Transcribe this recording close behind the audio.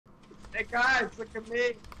Hey guys, look at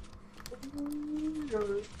me.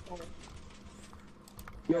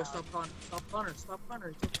 Yo, stop Connor, stop Connor, it's over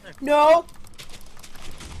there. No!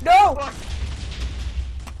 No!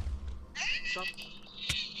 Stop.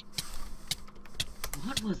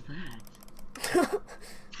 What was that?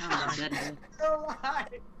 Oh, dead end. So alive.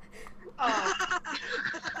 Oh.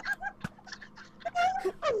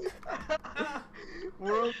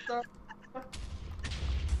 World Star.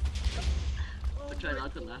 I'll try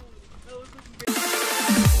not to laugh.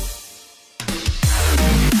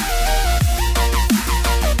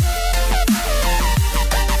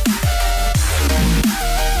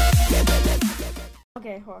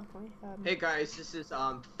 Okay, hold on. Hey guys, this is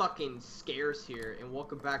fucking Scares here, and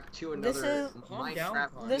welcome back to another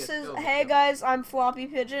Minecraft. This is video. hey guys, I'm Floppy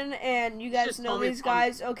Pigeon, and you guys know these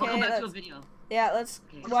guys. Okay, Welcome back to a video. yeah, let's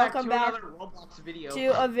Okay. welcome back another Roblox video.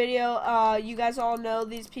 to a video. You guys all know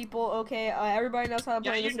these people. Okay, everybody knows how to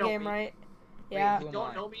play this game, right? Yeah. If you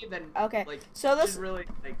don't know me, then Okay. like, So this really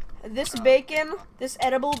like this bacon, this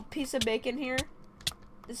edible piece of bacon here,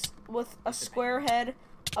 this with a square head.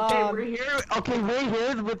 Okay, we're here. Okay, we're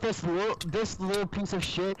here with this little piece of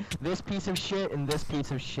shit, this piece of shit, and this piece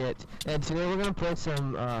of shit. And today we're gonna play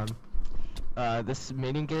some this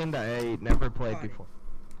mating game that I never played before.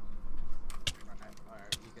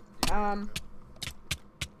 Alright, you get to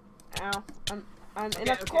do Ow, I'm in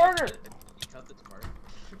Okay, a corner. Cut this part.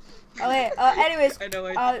 Okay. Anyways, I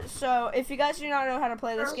know. so if you guys do not know how to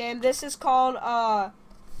play this game, this is called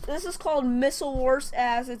Missile Wars,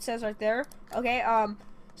 as it says right there. Okay.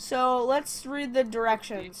 So let's read the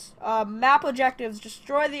directions. Map objectives: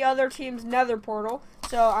 destroy the other team's nether portal.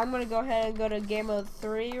 So I'm gonna go ahead and go to game mode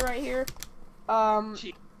 3 right here.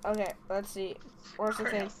 Okay, let's see. Where's the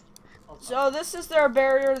thing? So this is their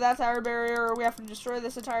barrier, that's our barrier. We have to destroy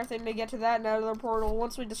this entire thing to get to that nether portal.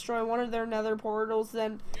 Once we destroy one of their nether portals,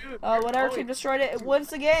 then whatever team destroyed it, it wins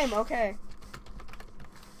the game. Okay.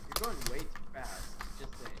 You're going way too fast.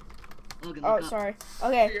 Just saying. Logan, Oh, look up. sorry.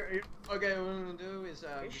 Okay. Okay, what I'm gonna do is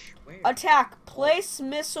Attack. Place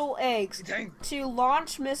missile eggs Dang. to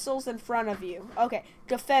launch missiles in front of you. Okay.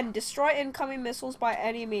 Defend. Destroy incoming missiles by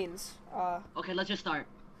any means. Okay, let's just start.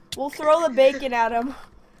 We'll throw the bacon at them.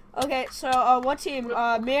 Okay, so what team? Me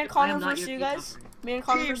and I Connor am not versus your you guys. team Me and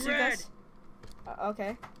Connor Team versus you red. guys.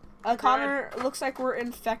 Okay. Connor looks like we're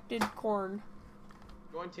infected corn.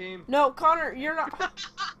 going team. No, Connor, you're not.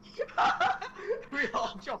 We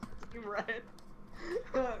all jumped team red.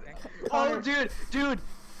 Connor. Oh, dude,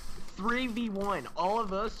 3v1, all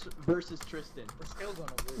of us versus Tristan. We're still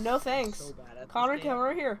gonna lose. No thanks. So bad at Connor, this game. come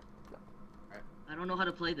over here. I don't know how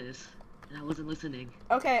to play this, and I wasn't listening.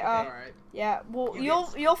 Okay. Alright. Yeah. Well, You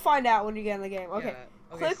you'll find out when you get in the game. Okay.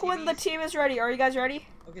 Yeah. Click see when the these? team is ready. Are you guys ready?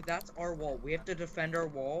 Okay, that's our wall. We have to defend our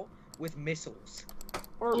wall with missiles.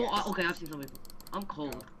 Or Oh, okay, I've seen something. I'm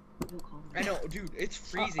cold. I feel cold. I know, dude. It's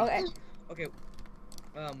freezing. okay. Okay.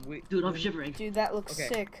 Dude, I'm shivering. Dude, that looks Okay.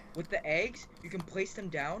 sick. With the eggs, you can place them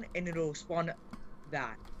down, and it'll spawn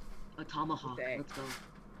that. A tomahawk. Okay. Let's go.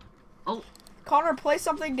 Oh, Connor, place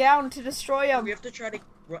something down to destroy them. We have to try to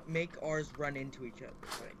make ours run into each other.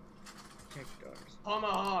 Like, check ours.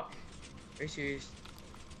 Tomahawk. Are you serious?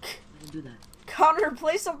 I didn't do that. Connor,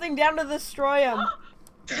 place something down to destroy them.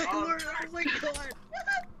 Tyler, oh my god! Alright.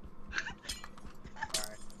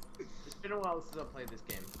 It's been a while since I played this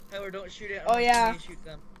game. Tyler, don't shoot it. Oh, yeah. Shoot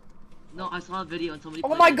them. No, I saw a video and somebody. Oh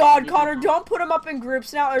played my it, God, and they Connor! jumped Don't put them up in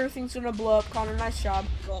groups. Now everything's gonna blow up. Connor, nice job.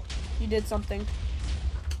 Go. You did something.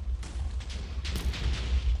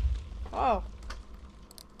 Oh.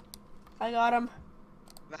 I got him.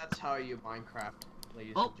 That's how you Minecraft,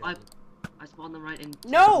 ladies Oh, and gentlemen. I spawned them right in.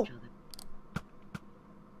 No! Each other.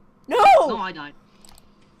 No! No, I died.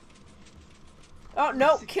 Oh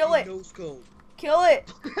no! Kill it! No scope. Kill it!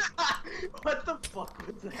 What the fuck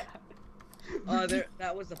was that?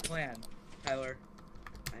 That was the plan, Tyler.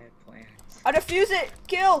 I had plans. I defuse it!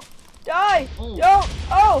 Kill! Die! Oh. Don't!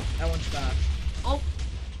 Oh! That one's fast. Oh,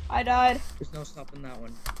 I died. There's no stopping that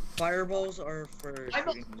one. Fireballs are for I'm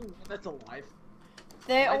the shooting. only one that's alive.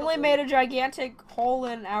 They I only don't- made a gigantic hole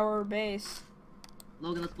in our base.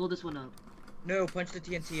 Logan, let's blow this one up. No, punch the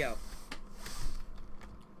TNT out.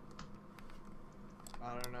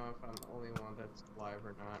 I don't know if I'm the only one that's alive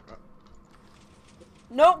or not.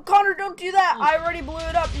 No, Connor, don't do that! Oh. I already blew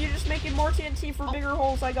it up. You're just making more TNT for bigger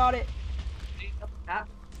holes. I got it.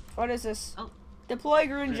 What is this? Oh. Deploy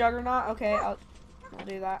Green Juggernaut. Okay, I'll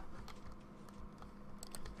do that.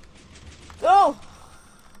 Go!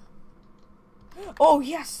 Oh,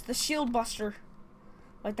 yes! The Shield Buster.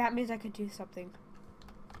 Like, that means I could do something.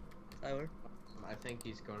 Tyler. I think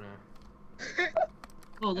he's gonna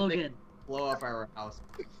Oh, Logan. blow up our house.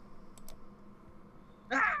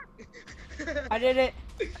 I did it.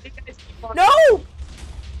 No! No!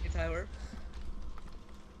 Hey, Tyler.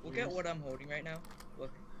 Look at what I'm holding right now.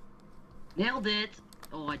 Look. Nailed it.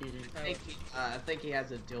 Oh, I didn't. I think he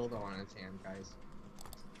has a dildo on his hand, guys.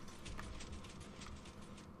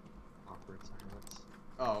 Awkward silence.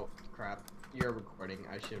 Oh, crap. You're recording.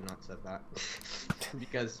 I should have not said that.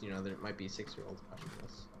 Because, you know, there might be 6-year-olds watching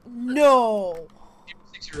this. No.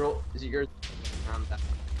 6-year-old? Is it yours? That.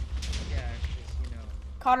 Yeah, just, you know.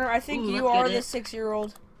 Connor, I think Ooh, you let's are get the it.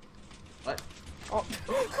 6-year-old. What? Oh.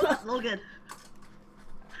 Logan.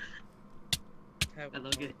 Tyler, I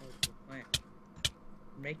love it. we're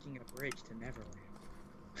making a bridge to Neverland.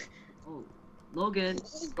 Oh, Logan.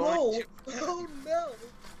 Oh, oh no!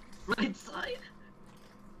 Right side.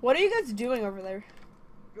 What are you guys doing over there?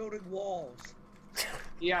 Building walls.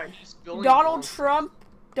 Yeah, he's building Donald walls. Trump.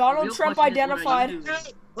 The Donald real Trump question is, what are identified. you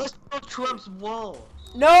doing? Let's build Trump's wall.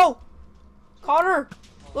 No. Connor,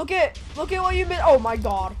 look at what you made. Oh my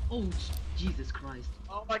God. Oh, Jesus Christ.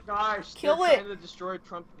 Oh my gosh! Kill they're it. trying to destroy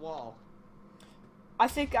Trump's wall. I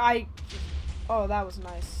think I. Oh, that was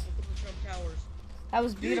nice. Look at the Trump towers. That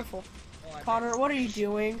was beautiful. Oh, I Connor, bet. what are you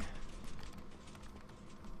doing?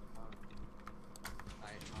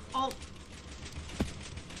 Oh,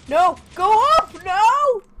 No, go up.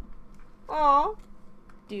 No. Aw.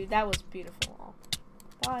 Dude, that was beautiful.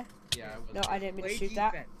 Aw. Bye. Yeah, it was. No, I didn't mean to Play shoot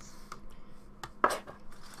that. defense.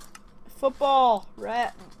 Football. Ready.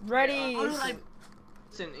 how did I?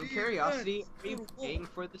 Listen, in curiosity, are you paying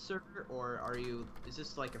for the server, or are you? Is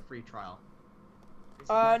this like a free trial? This is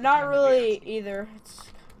the Not time to be really asking. either. It's...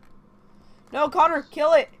 No, Connor,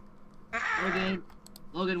 kill it.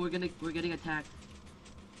 Logan, we're getting attacked.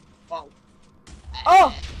 Oh.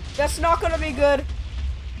 Oh, that's not gonna be good.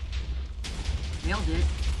 Nailed it.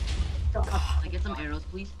 Can I get some arrows,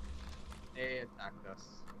 please? They attacked us.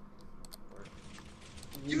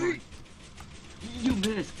 Oh my. You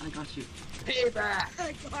missed. I got you. Payback!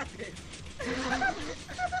 I got it.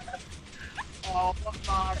 Oh my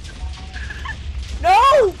god.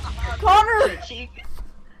 No, Connor.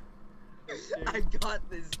 I got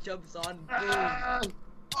this. Jumps on. Boom.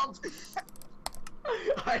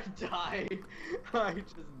 I died. I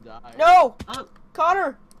just died. No, Oh,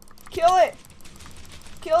 Connor, kill it.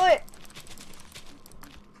 Kill it.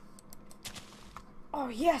 Oh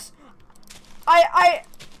yes.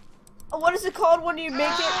 What is it called when you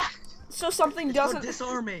make it so something It's called doesn't?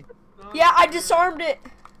 disarming. Yeah, I disarmed it.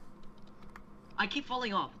 I keep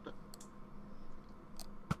falling off.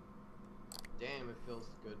 Damn, it feels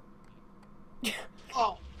good.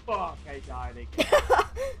 Oh fuck! I died again.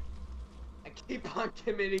 I keep on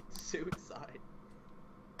committing suicide.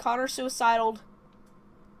 Connor suicidal.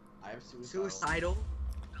 I have suicidal. Suicidal.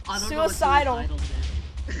 I don't know what Suicidal. meant.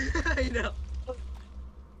 I know.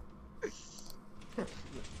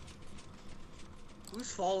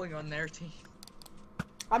 Who's falling on their team?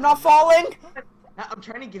 I'm not falling. I'm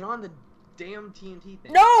trying to get on the damn TNT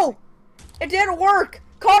thing. No, it didn't work.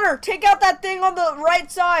 Connor, take out that thing on the right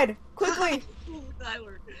side quickly. Ooh,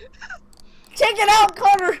 Tyler. Take it out,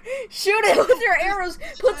 Connor. Shoot it with your arrows.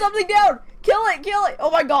 Put something down. Kill it. Kill it.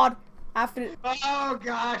 Oh my God. After Oh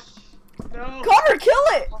gosh. No. Connor, kill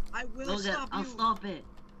it. I will Logan, stop I'll you. stop it.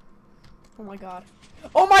 Oh my God.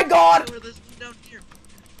 Oh my God. Tyler, there's one down here.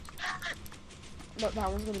 No,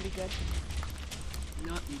 that one's gonna be good.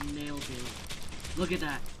 No, nailed it. Look at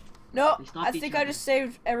that. No, They stopped I each think I other. just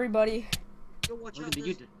saved everybody. Go watch Logan, out. did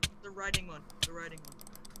you? There's the riding one. The riding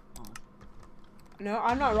one. Oh. No,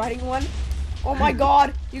 I'm not riding one. Oh my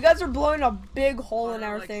God. You guys are blowing a big hole in Connor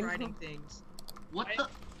our likes thing. riding things. What the? Oh.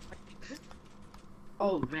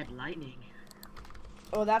 Oh, red lightning.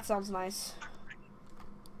 Oh, that sounds nice.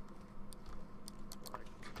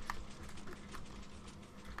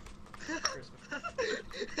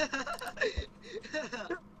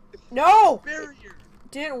 No, Barrier.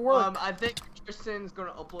 didn't work. I think Tristan's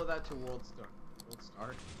gonna upload that to World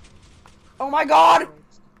Star. Oh my God.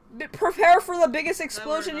 Prepare for the biggest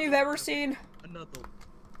explosion you've ever seen. Another.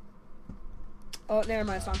 Oh, never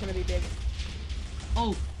mind. It's not gonna be big.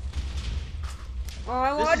 Oh, Oh,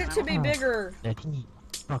 I This wanted is it to be not- bigger. That he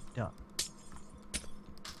fucked up.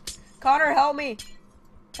 Connor, help me.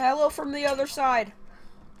 Hello from the other side.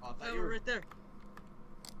 Oh, I thought you Tyler, were right there.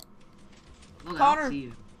 Logan, Connor. I'll see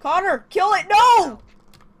you. Connor, kill it. No.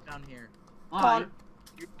 Down here. Alright.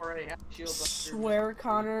 You already have shields up here. Swear,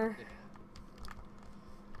 Connor.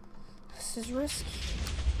 This is risky.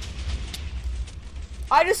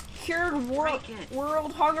 I just cured Break it.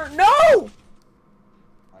 world hunger. No!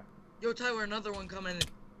 Yo, Tyler, another one coming in.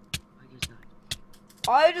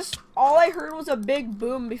 I just died. All I heard was a big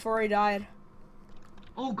boom before I died.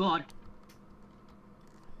 Oh God.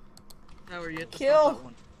 Tyler, you have to Kill. stop that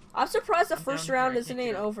one. I'm surprised the I'm first down here, round I isn't can't get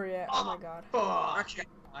even up. over yet. Oh my god. Fuck. Actually,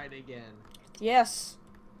 I died again. Yes.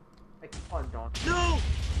 I keep on dawn. no!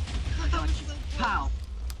 Got you. Pow.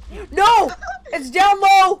 No! It's down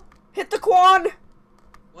low! Hit the Quan!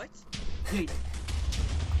 What? Hey,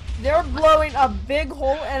 They're blowing a big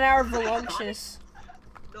hole in our voluptuous.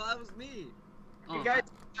 No, that was me. oh, You guys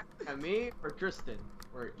at me or Tristan?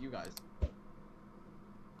 Or you guys?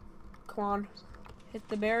 Quan. Hit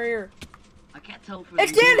the barrier. I can't tell for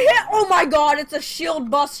It didn't hit! Oh my god, it's a shield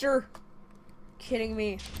buster! Kidding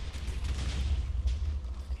me.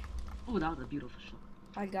 Oh, that was a beautiful shot.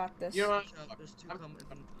 I got this. You know what? Shut up, there's two I'm- coming.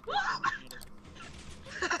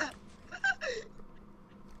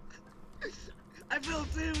 I fell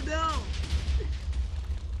too, no!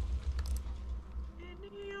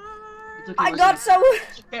 It's okay, I we're got good. someone!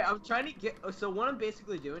 Okay, I'm trying to get. So what I'm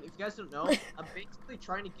basically doing, if you guys don't know, I'm basically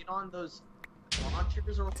trying to get on those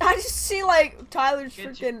launchers or I just see like Tyler's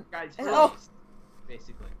get to freaking. guys' Oh. face,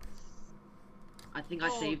 basically. I think I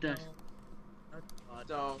saved us.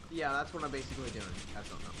 So yeah, that's what I'm basically doing. You guys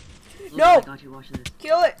don't know. Look, No! I got you. Watch this.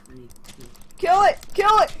 Kill it! 3, 2. Kill it!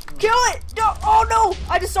 Kill it! Kill it! No! Oh no!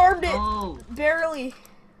 I disarmed it! Oh, Barely.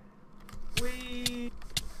 We.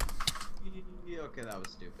 Okay, that was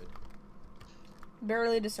stupid.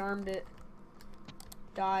 Barely disarmed it.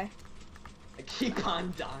 Die. I keep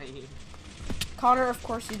on dying. Connor, of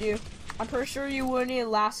course you do. I'm pretty sure you wouldn't even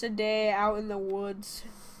last a day out in the woods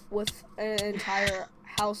with an entire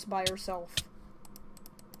house by yourself.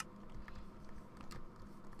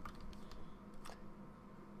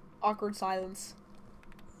 Awkward silence.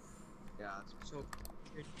 Yeah, that's So,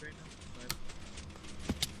 right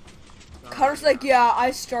now, Connor's like, yeah,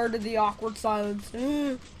 I started the awkward silence. the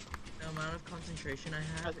amount of concentration I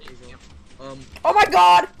have is Oh my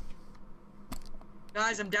god!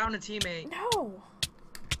 guys, I'm down a teammate. No.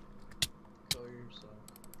 kill yourself.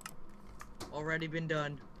 Already been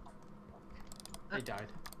done. I died.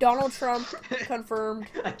 Donald Trump confirmed.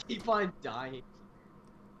 I keep on dying.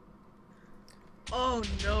 Oh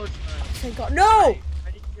no, Tyler. Thank God. No!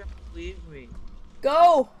 Why did you have to leave me?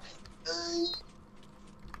 Go!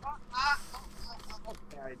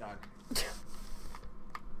 Yeah, I died.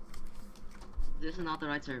 this is not the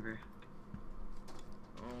right server.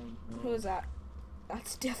 Oh no. Who is that?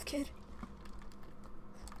 That's Death Kid.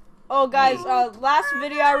 Oh, guys, last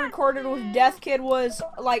video I recorded with Death Kid was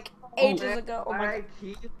like ages ago. Oh my I god.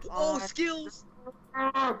 keep Oh, on. skills!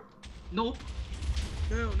 Nope.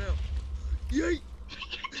 No, no. Yay!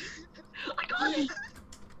 I got it.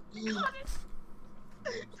 I got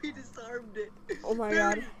it. We disarmed it. Oh my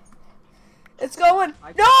Barry. god. It's going.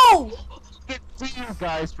 I- No! Get to you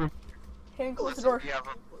guys from. Hand close the door. Yeah,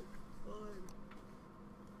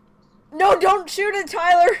 No, don't shoot it,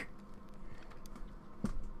 Tyler.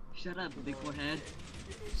 Shut up, big forehead.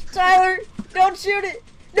 Tyler, don't shoot it.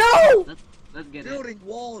 No! Let's get it. Building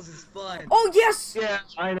walls is fun. Oh, yes! yeah,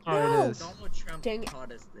 I know No. it is. Donald Trump Dang it.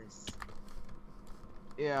 taught us this.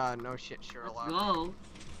 Yeah, no shit, Let's Sherlock. go.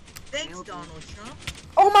 Thanks, Nailed it. Donald Trump.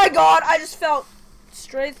 Oh my god, I just fell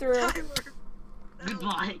straight through. Tyler. No.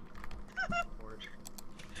 Goodbye.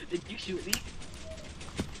 Did you shoot me?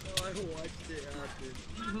 No, I watched it happen.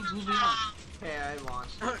 Who's moving on? Hey, I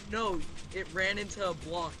launched. Oh, no, it ran into a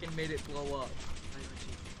block and made it blow up.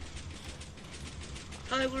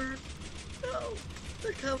 Tyler, no,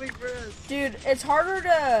 they're coming for us. Dude, it's harder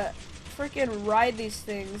to freaking ride these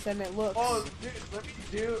things than it looks. Oh, dude, let me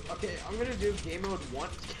do. Okay, I'm gonna do game mode 1.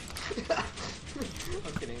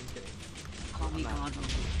 I'm kidding, I'm kidding. Call me God.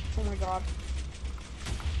 Oh my god.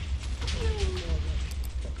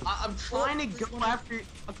 I'm trying to go after.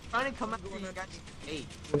 I'm trying to come after you guys. 8.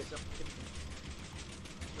 So,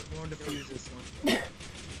 We're going to fuse this one.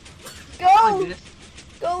 I Go! missed.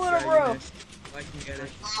 Go, little Yeah, you bro. missed. I can get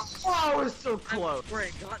it. oh, I was so close.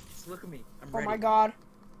 Right, got this. Look at me. I'm Oh ready. my god.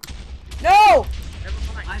 No!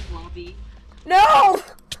 Never mind. Hi, Floppy. No!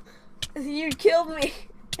 You killed me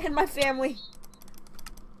and my family.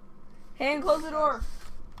 Hand, close the door.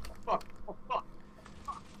 Fuck. Oh, fuck.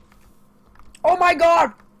 Oh my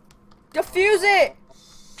god! Defuse it!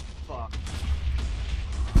 Fuck.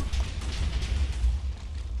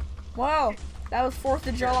 Wow, that was 4th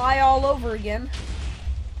of July all over again.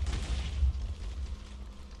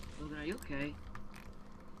 Logan, are you okay?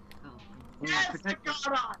 Oh. Yes, I Protect got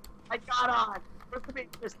on. I got on. Look at me,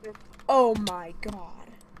 Tristan. Oh my god.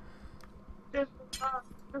 Tristan.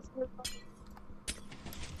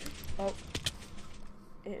 Oh.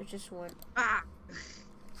 It just went. Ah!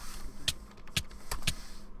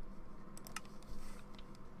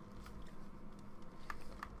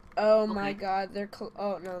 Oh my Okay. god, they're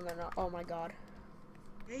oh no, they're not. Oh my god.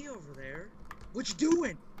 Hey over there. What you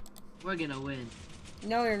doing? We're gonna win.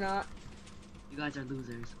 No, you're not. You guys are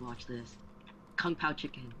losers. Watch this. Kung Pao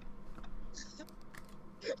chicken.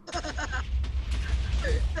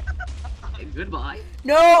 Goodbye.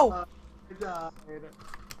 No! I died.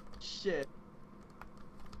 Shit.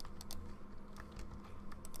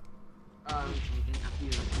 Okay, after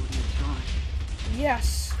your 40th try.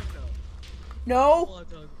 Yes. No.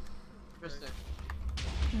 No. Tristan.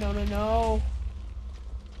 No, no, no.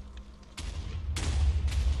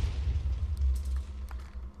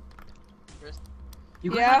 Tristan.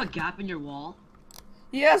 You guys Yeah. have a gap in your wall?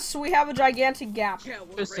 Yes, we have a gigantic gap. Yeah,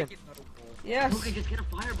 we're Listen. breaking the wall. Yes. Okay, just get a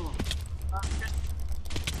fireball.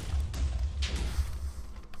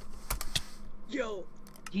 Yo.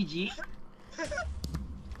 GG.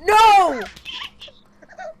 No!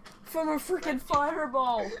 From a freaking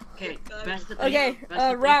fireball. Okay, best of three. Okay, best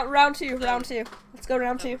of three. round two. Let's go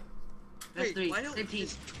round two. Best Wait, three. why don't Same we team.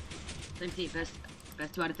 just- Same team.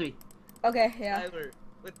 Best 2 out of 3. Okay, yeah. Tyler,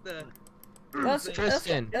 with the Let's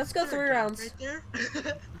Tristan. let's go 3 rounds. right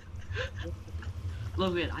there.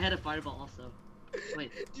 Logan, I had a fireball also.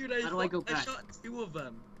 Wait, Dude, how do I go I back? shot 2 of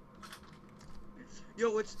them.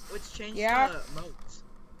 Yo, let's change Yeah. the modes.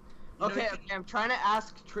 You know, Okay, you okay, I'm trying to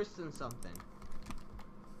ask Tristan something.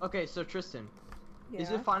 Okay, so Tristan, is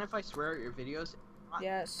Yeah. it fine if I swear at your videos?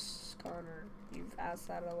 Yes, Connor. You've asked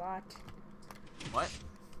that a lot. What?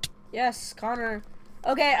 Yes, Connor.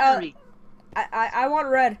 Okay, Hurry. I want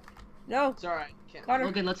red. No. It's alright. Can't. Connor.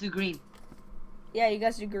 Logan, let's do green. Yeah, you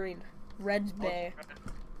guys do green. Red's bay.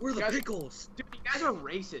 We're the Guys- pickles. Dude, you guys are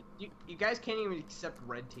racist. You guys can't even accept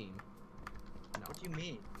red team. No. What do you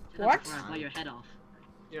mean? Shut up What? before I blow your head off.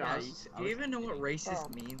 You know, Yeah, I you, was- I do you was even know what kidding. racist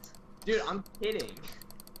Oh. means? Dude, I'm kidding.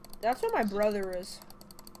 That's what my brother is.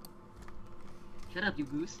 Shut up, you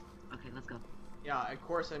goose. Okay, let's go. Yeah, of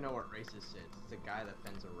course I know what racist is. It's a guy that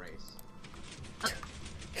bends a race.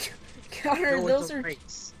 Connor, No, those it's a are.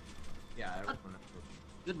 race. Yeah, everyone knows.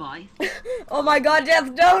 Goodbye. Oh my God,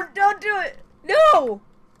 Jeff! Don't do it! No!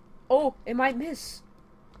 Oh, it might miss.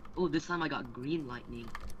 Oh, this time I got green lightning.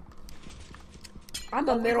 I'm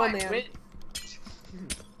a Oh, we might middleman. win.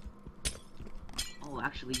 Oh,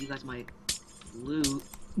 actually, you guys might loot.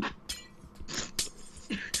 What'd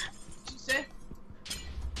you say?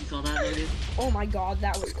 You saw that, Logan? Oh my God,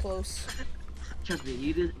 that was close. Trust me,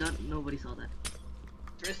 you did not. Nobody saw that.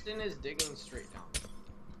 Tristan is digging straight down.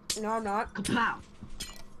 No, I'm not. Kapow!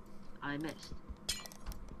 I missed.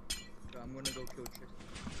 So I'm gonna go kill Tristan.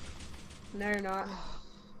 No, you're not.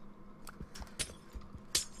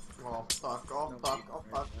 Oh fuck, oh No, fuck, wait, oh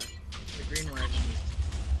right fuck. there. The green light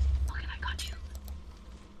is. Logan, I got you.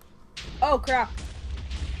 Oh crap.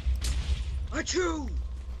 Achoo!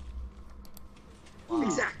 Wow,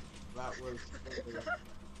 Exact. that was.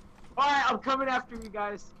 Alright, I'm coming after you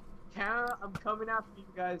guys. I'm coming after you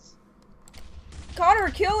guys. Connor,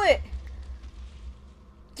 kill it!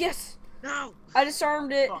 Yes! No! I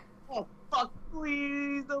disarmed it. Fuck. Oh fuck,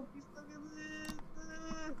 please don't be stuck in this.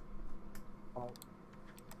 Oh.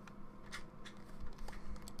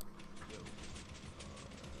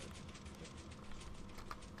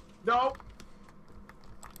 No.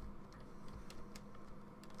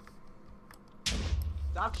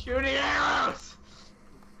 Stop shooting arrows.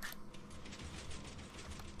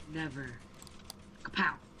 Never.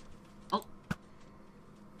 Kapow! Oh,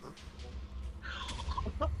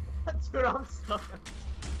 That's what I'm stuck.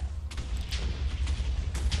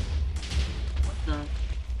 what the?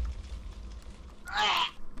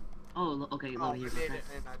 Oh, okay, Oh, Logan, I here. made Okay. it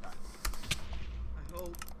and I died. I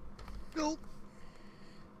hope. Nope.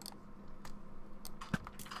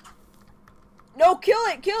 No, kill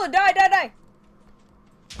it! Kill it! Die, die, die!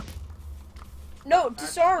 No,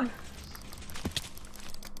 disarm!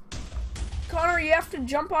 Connor, you have to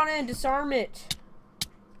jump on it and disarm it.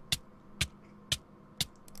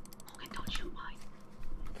 Logan, don't shoot mine.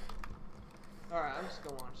 Alright, I'm just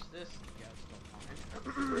gonna watch this. You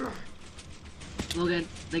guys don't mind. Logan,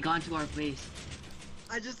 they got into our base.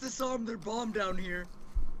 I just disarmed their bomb down here.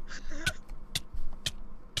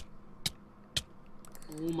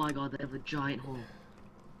 Oh my god, they have a giant hole.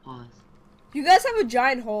 Pause. You guys have a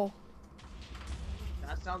giant hole.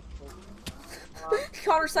 That sounds cool.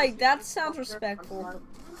 Connor's like, that sounds respectful.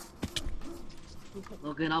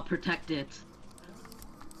 Logan, I'll protect it.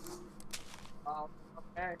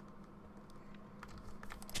 Okay.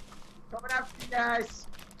 Coming after you guys.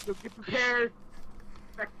 So get prepared.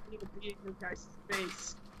 Expect me to be in your guys'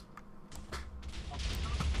 face.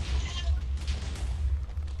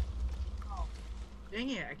 Dang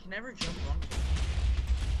it, I can never jump on them.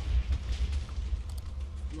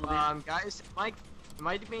 Logan, Guys, am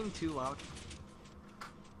I being too loud?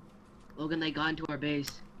 Logan, they got into our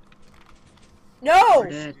base. No! We're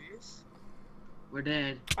dead. We're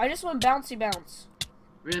dead. I just went bouncy bounce.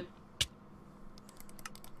 Rip.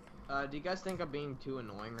 Do you guys think I'm being too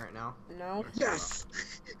annoying right now? No. Yes!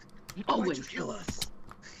 Always. Why'd you kill us?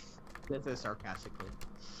 This is sarcastically.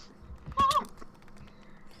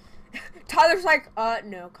 Tyler's like,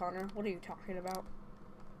 no, Connor. What are you talking about?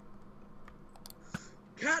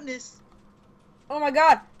 Katniss! Oh my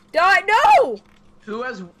god! Die! No! Who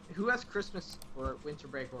has Christmas or winter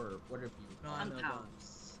break or whatever you? No, I'm no, out.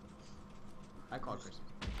 guys. I call it Christmas.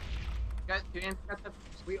 Guys, do you got the?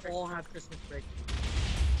 We all have Christmas break.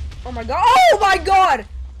 Oh my god! Oh my god!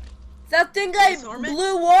 That thing I Disarmament?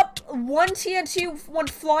 blew up, one TNT went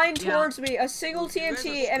flying Yeah. towards me, a single Well, you guys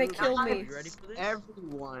TNT, are and it screwed. killed me. You ready for this?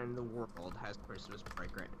 Everyone in the world has Christmas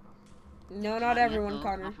break right now. No, not yet, everyone, though.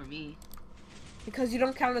 Connor. Not for me. Because you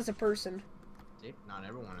don't count as a person. See, not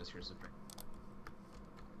everyone has Christmas break.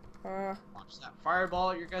 Uh, Watch that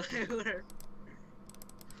fireball, you guys.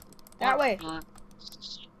 that way. Uh,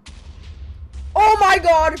 Oh my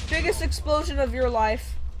god! Biggest explosion of your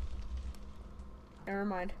life. Never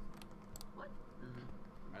mind. what?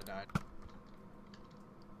 I died.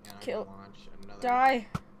 And I'm Kill- gonna launch another. Die.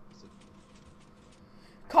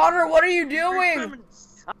 Connor, what are you doing?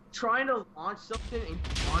 I'm trying to launch something and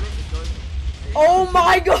click on it. It goes. Oh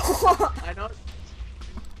my god! I know.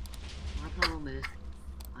 My problem is,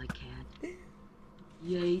 I can't.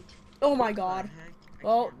 Yate. Oh my god.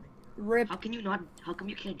 Well, rip. How can you not? How come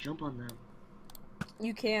you can't jump on them?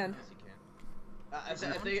 You can. Yes, you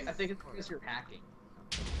can. I think it's because you're hacking.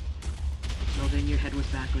 No, then your head was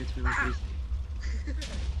backwards for like 3 seconds.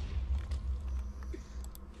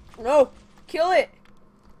 No! Kill it!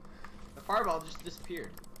 The fireball just disappeared.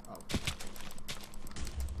 Oh.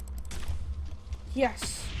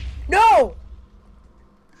 Yes. No!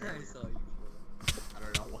 I saw you. I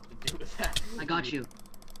don't know what to do with that. I got you.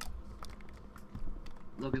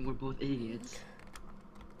 Logan, we're both idiots.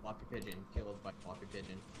 Floppy pigeon. Killed by floppy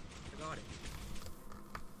pigeon. I got it.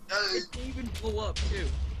 It didn't even blow up, too.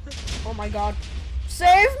 Oh my god.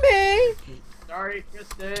 Save me! Sorry,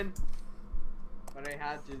 Kristen. But I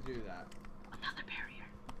had to do that. Another barrier.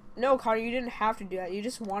 No, Connor, you didn't have to do that. You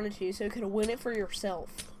just wanted to, so you could win it for yourself.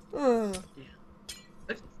 Ugh.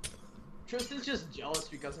 Tristan's just jealous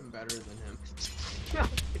because I'm better than him.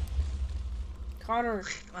 Connor,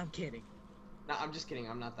 I'm kidding. No, I'm just kidding.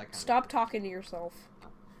 I'm not that kind stop talking to yourself.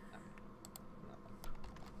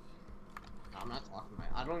 I'm not talking to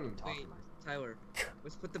I don't even talk Wait, to myself. Tyler,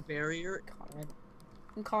 let's put the barrier. Connor.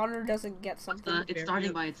 And Connor doesn't get something. It's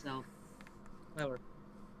starting by itself. Tyler.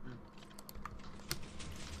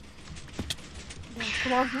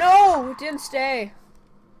 Come on. No! It didn't stay.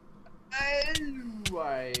 Oh,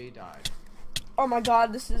 I died. Oh my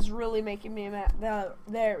god, this is really making me mad.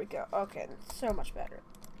 There we go. Okay, so much better.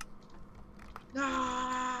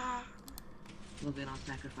 Ah! Logan, I'll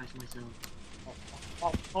sacrifice myself.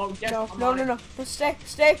 Oh, yes, No, I'm no, on no, it. no. No, stay,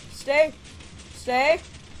 stay, stay, stay.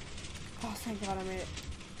 Oh, thank god I made it.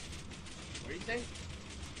 What do you think?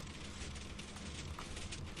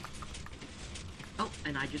 Oh,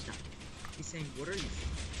 and I just died. He's saying, what are you saying?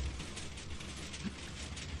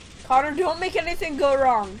 Connor, don't make anything go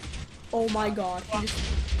wrong. Oh my god. He just...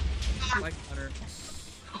 Like Hunter.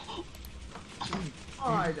 Oh,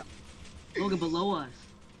 I died. Logan, below us.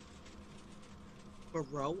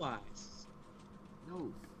 Bro eyes.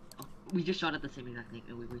 No. Oh, we just shot at the same exact thing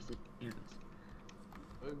and we wasted arrows.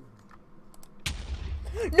 Boom.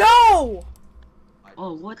 No!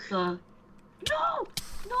 Oh, what the? No!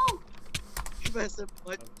 No! You mess up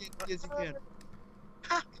much as you can.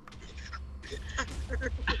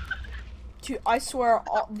 Dude, I swear,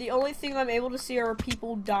 the only thing I'm able to see are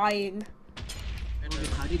people dying. Logan,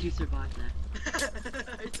 how did you survive that?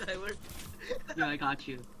 Hi, Tyler. Yeah, I got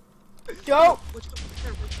you. Don't! What's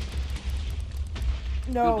going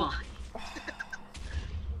No. Goodbye.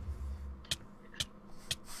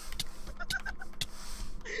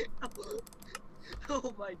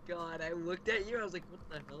 Oh my god, I looked at you, I was like, what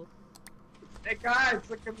the hell? Hey guys,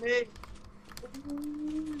 look at me.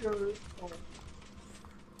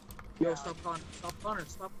 Yo, stop Connor, stop Connor,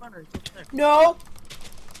 stop Connor, it's over there. No!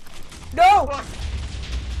 No!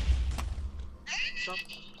 Stop.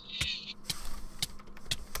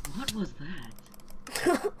 What was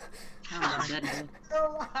that? Oh, that is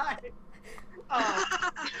So alive. Oh.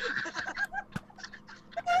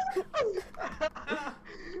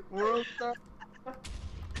 World Star.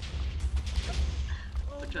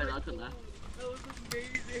 I'll try not to laugh. That was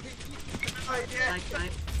amazing. Oh, yeah.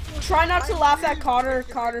 Try not to laugh at Connor.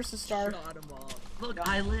 Connor's the star. Shot him off. Look,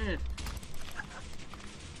 I live.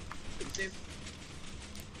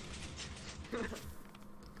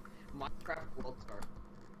 Minecraft World Star.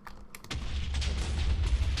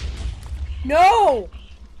 No!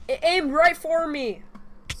 It aimed right for me.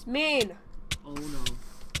 It's mean. Oh no.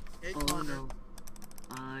 Hey, Oh Connor. no.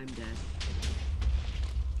 I'm dead.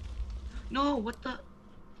 No, what the?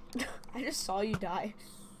 I just saw you die.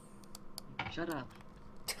 Shut up.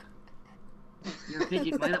 You're a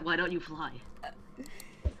pigeon. Why don't you fly?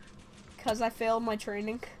 Cause I failed my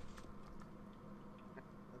training.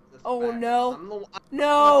 That's Oh, fag. no. I'm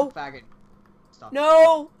No! the faggot. Stop.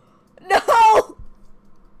 No! No!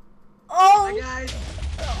 Hi Oh! guys.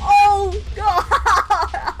 Oh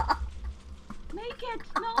God! Make it!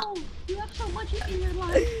 No! You have so much in your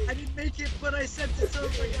life. I didn't make it, but I sent it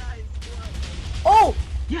over, guys. Oh!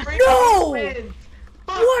 Yes! Green No! team wins.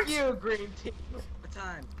 Fuck What? you, green team. What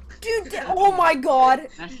time? Dude, oh my God!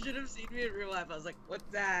 You should have seen me in real life. I was like, what's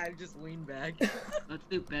that? I just leaned back. Let's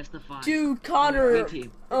do best of 5. Dude, Connor. Green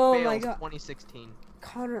team. Oh my Fails God. 2016.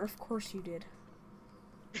 Connor, of course you did.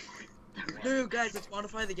 No, guys, let's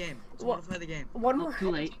modify the game. Let's What? modify the game. One Oh, more.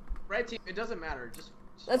 too late. Red team, it doesn't matter. Just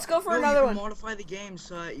Let's go for No, another you one. can modify the game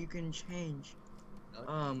so that you can change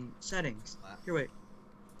settings. Here, wait.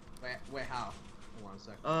 Wait, how? Hold on a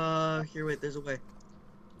second. Here, wait. There's a way.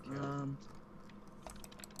 Okay.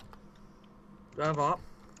 Do I have op?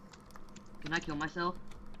 Can I kill myself?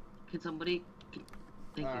 Can somebody? Thank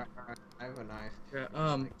you. Alright, I have a knife.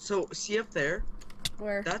 Yeah. So see up there.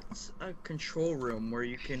 Where? That's a control room where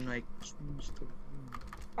you can like change the.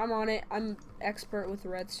 I'm on it. I'm expert with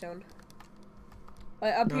redstone.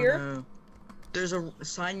 Up No, here? no. There's a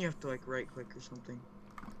sign you have to like right click or something.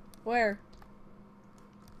 Where?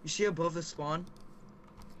 You see above the spawn?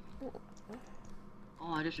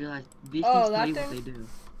 Oh, I just realized these Oh, things tell that you what thing? they do.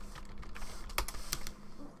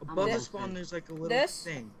 Above the This- spawn, there's like a little This?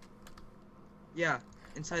 thing. Yeah,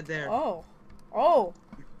 inside there. Oh. Oh.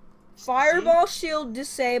 Fireball shield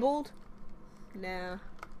disabled. Nah.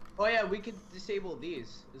 Oh yeah, we could disable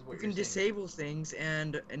these. Is what You can you're saying. disable things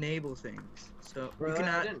and enable things. So you Really? can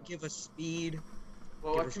I add, didn't- give us speed,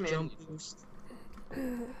 Well, give what us command? jump boost.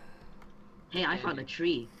 Hey, I found a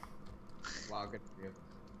tree. Wow, good for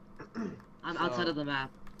you. I'm So- outside of the map.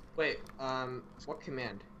 Wait, what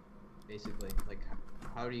command? Basically, like,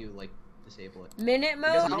 how do you like disable it? Minute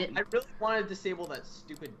Because mode? I really want to disable that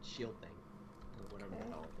stupid shield thing, or whatever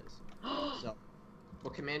the hell it is. So,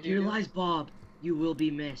 what command do you Here do? lies Bob. You will be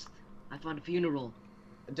missed. I found a funeral.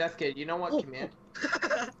 Death Kid, you know what Oh. command?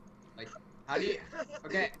 Like, how do you?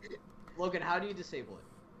 Okay, Logan, how do you disable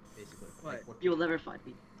it? Basically, like, what You will never find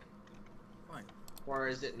me. or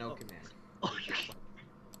is it no Oh. command? Oh,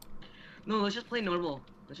 no, let's just play normal.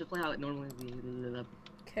 Let's just play how it normally be.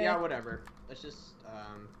 Okay. Yeah, whatever. Let's just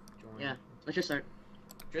join. Yeah, let's just start.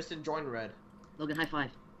 Tristan, join red. Logan, high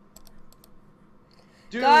five.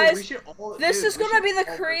 Dude, Guys, we should all. This dude, is we gonna should be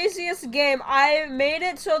the all- craziest game. I made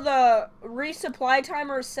it so the resupply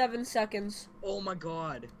timer is 7 seconds. Oh my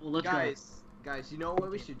god. Well, let's Guys, you know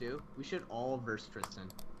what we should do? We should all verse Tristan.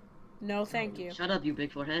 No, thank go. you. Shut up, you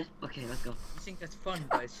big forehead. Okay, let's go. You think that's fun,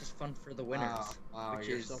 but it's just fun for the winners. Wow, which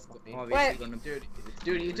you're is so funny. obviously Wait. gonna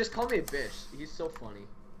Dude, you just called me a bitch. He's so funny.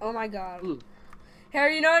 Oh my God. Ooh,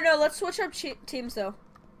 Harry, no, let's switch up teams though.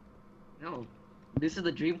 no. This is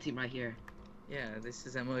the dream team right here. Yeah, this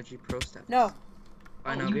is MLG Pro Steps. No,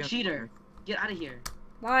 Fine, Oh, I'll you be on cheater. corner. Get out of here.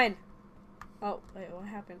 mine. Oh, wait, what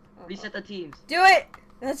happened? Oh, Reset the teams. Do it!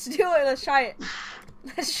 Let's do it. Let's try it.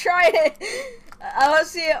 Let's try it. I want to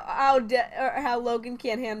see how Logan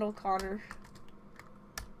can't handle Connor.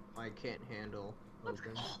 I can't handle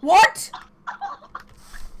Logan. What?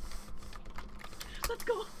 Let's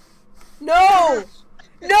go. No!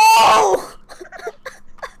 No!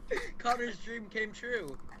 Connor's dream came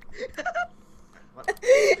true.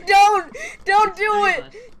 Don't do Three it! of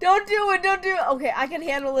us. Don't do it! Don't do it! Okay, I can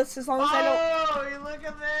handle this as long as I don't. Oh, look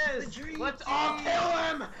at this! The dream Let's all team. kill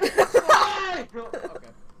him! Fly! Okay,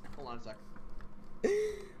 hold on a sec.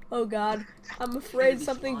 Oh God, I'm gonna afraid be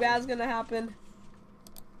something slaughtered. bad's gonna happen.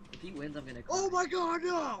 If he wins, I'm gonna cry. Oh my god,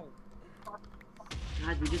 no!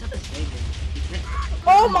 God, we just have to stay here. We can't.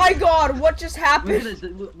 Oh my God, what just We're happened?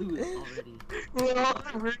 gonna lose already.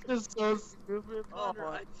 We're just so stupid. Connor,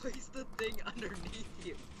 I placed the thing underneath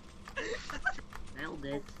you. Nailed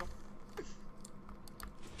it.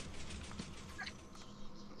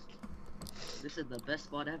 This is the best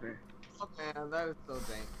spot ever. Oh man, that was so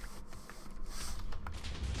dank.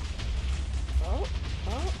 Oh!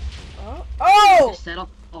 Oh! Just set up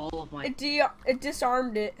all of my. It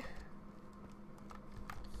disarmed it.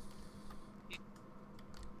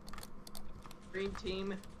 Green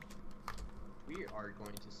team, we are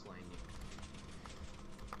going to slay you.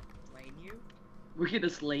 Blame you? We're gonna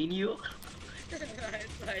slay you.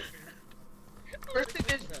 It's like, Tristan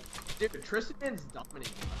is, dude, Tristan is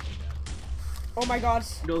dominating. Oh my god.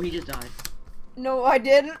 No, he just died. No, I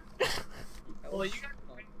didn't. well, you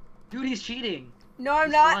Dude, he's cheating. No, I'm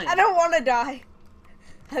He's not. fine. I don't want to die.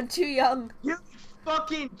 I'm too young. You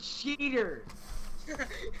fucking cheater!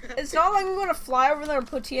 It's not like I'm gonna fly over there and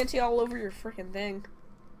put TNT all over your freaking thing.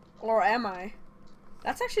 Or am I?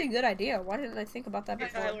 That's actually a good idea. Why didn't I think about that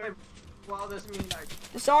before? Well, this means I.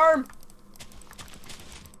 Disarm.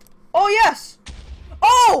 Oh, yes!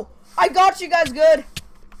 Oh! I got you guys good.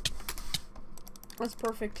 That's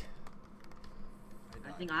perfect.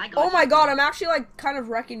 I think I got Oh my you. god, I'm actually like kind of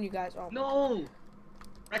wrecking you guys. Oh. No!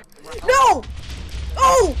 No!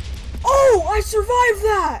 Oh! Oh! I survived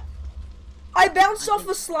that! I bounced off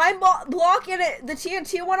a slime block and the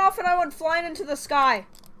TNT went off and I went flying into the sky.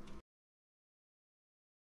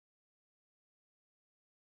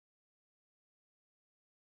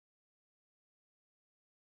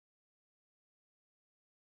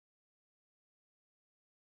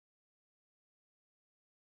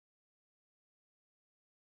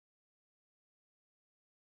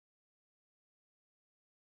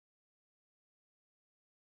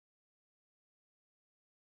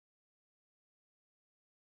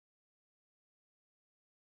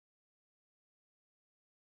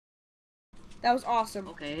 That was awesome.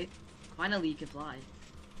 Okay. Finally, you can fly.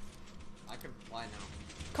 I can fly now.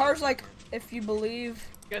 Car's like, if you believe.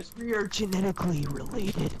 Because we are genetically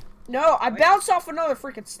related. No, I bounced off another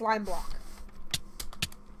freaking slime block.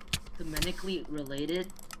 Thematically related?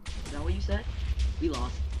 Is that what you said? We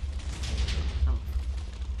lost. Oh.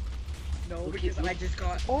 No, Look, because look. I just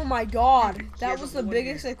got. Oh my god, He that has was a the hole in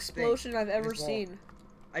biggest his explosion I've ever his wall. seen.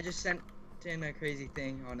 I just sent in a crazy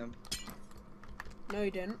thing on him. No,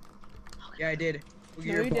 you didn't. Yeah, I did. Look at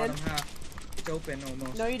No, your you bottom didn't. half. It's open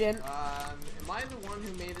almost. No, you didn't. Am I the one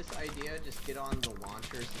who made this idea? Just get on the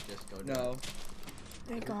launchers and just go down. No.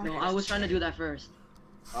 Thank god. No, I was trying to do that first.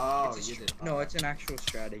 Oh, It's a you str- did. No, it's an actual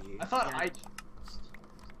strategy. I thought Yeah. I.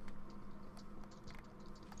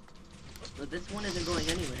 But this one isn't going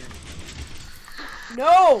anywhere.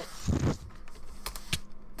 No!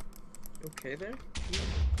 Okay there?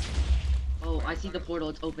 Oh, I see the portal.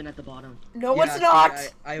 It's open at the bottom. No, Yeah, it's see, not!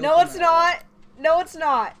 I No, opened it's that not! No, it's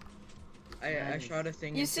not! I shot a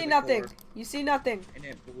thing You into see the nothing. core, You see nothing. and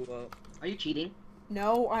it blew up. Are you cheating?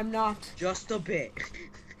 No, I'm not. Just a bit.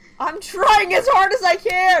 I'm trying as hard as I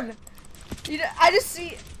can! I just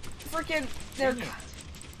see freaking. They're. Dang it.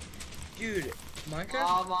 Dude, Minecraft.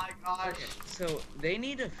 Oh my gosh. Okay, so they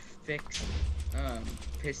need to fix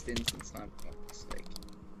pistons and slime blocks. Like,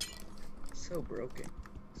 so broken,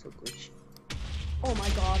 so glitchy. Oh my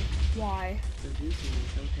god. Why? So juicy,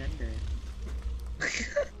 so tender.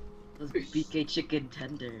 Those BK chicken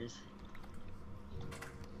tenders.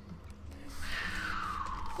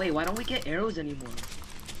 Wait, why don't we get arrows anymore?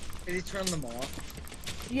 Did he turn them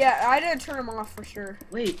off? Yeah, I didn't turn them off for sure.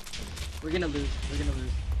 Wait, we're gonna lose. We're gonna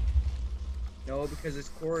lose. No, because his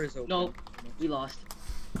core is open. No, we lost.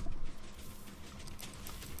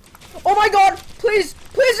 Oh my god! Please!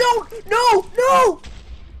 Please don't! No! No!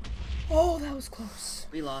 Oh, that was close.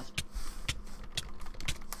 We lost.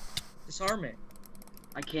 Disarm it.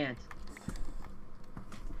 I can't.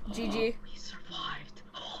 GG. We survived.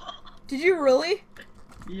 Did you really?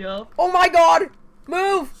 Yup. Oh my god!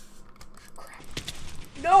 Move! Crap.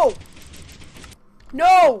 No!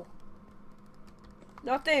 No!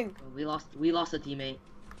 Nothing. We lost. We lost a teammate.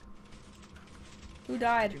 Who What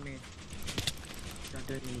died? do you mean? Not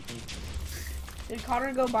doing anything. Did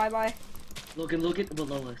Connor go bye-bye? Logan, look at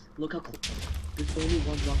below us. Look how close. There's only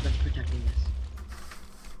one block that's protecting us.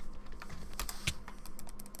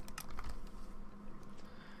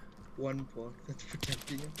 One block that's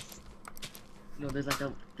protecting us. No, there's like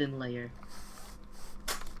a thin layer.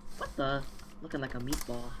 What the? Looking like a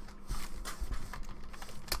meatball.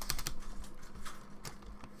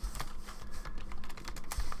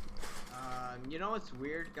 You know what's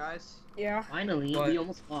weird, guys? Yeah. Finally, What? we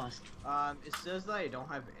almost lost. It says that I don't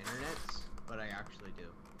have internet, but I actually do.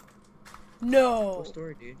 No. Cool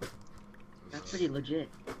story, dude. That's pretty legit.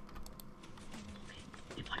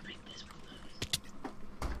 If I break this, we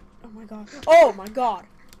lose. Oh my god. Oh my god.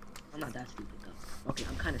 I'm not that stupid though. Okay,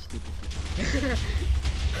 I'm kind of stupid.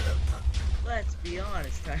 Let's be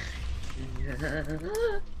honest,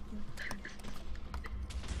 Tyler.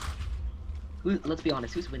 Let's be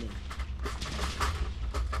honest. Who's winning?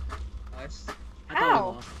 Us. I thought How?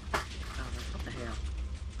 we lost. I don't know. What the hell?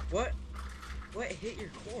 What? What hit your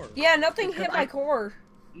core? Yeah, nothing Because hit my core.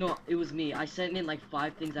 No, it was me. I sent in like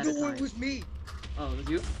 5 things at a No, time. it was me. Oh, it was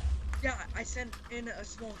you? Yeah, I sent in a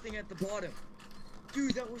small thing at the bottom.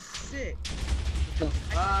 Dude, that was sick.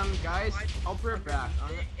 Guys, I'll be right back.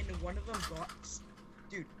 And one of them got,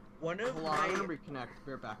 dude. One of Hold on, I'm gonna my, reconnect.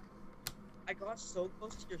 Be right back. I got so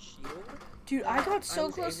close to your shield. Dude, I got so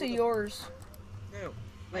was close to able to- yours. No,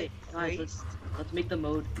 Wait, I guys, placed, let's make the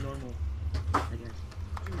mode normal. I guess.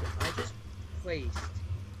 dude, I just placed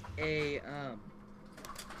a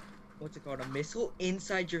what's it called? A missile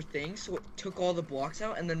inside your thing, so it took all the blocks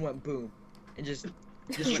out and then went boom, and just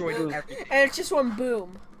destroyed Boom. everything. And it just went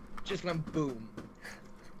boom. Just went boom.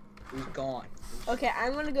 It was gone. Okay,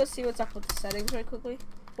 I'm gonna go see what's up with the settings right quickly.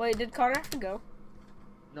 Wait, did Connor have to go?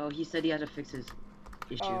 No, he said he had to fix his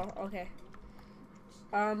issue. Oh, okay.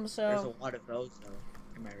 There's So, a lot of those though.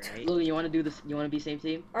 Am I right? Louie, you want to do this? You want to be same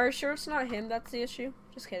team? are you sure it's not him that's the issue?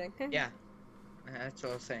 Just kidding. Yeah. That's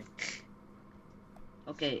what I was saying.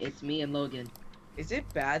 Okay, it's me and Logan. Is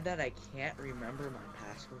it bad that I can't remember my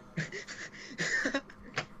password?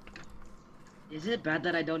 Is it bad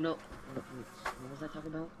that I don't know? What was I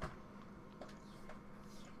talking about?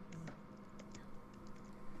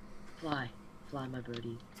 Fly, fly, my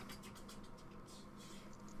birdie.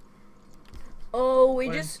 Oh, we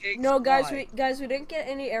When just pigs no, guys. fly. We didn't get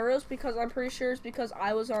any arrows because I'm pretty sure it's because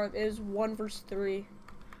I was on. It was 1 versus 3.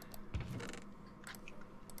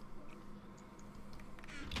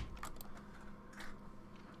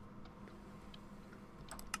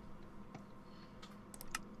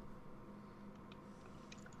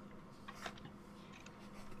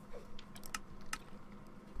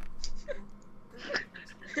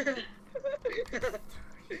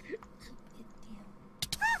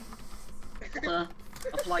 A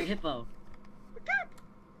flying hippo.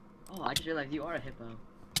 Oh, I just realized you are a hippo.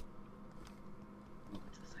 Oh,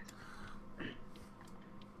 it's the size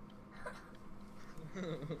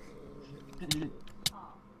of it.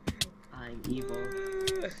 I'm evil.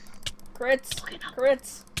 Crits, Okay, now.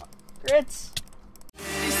 crits, crits.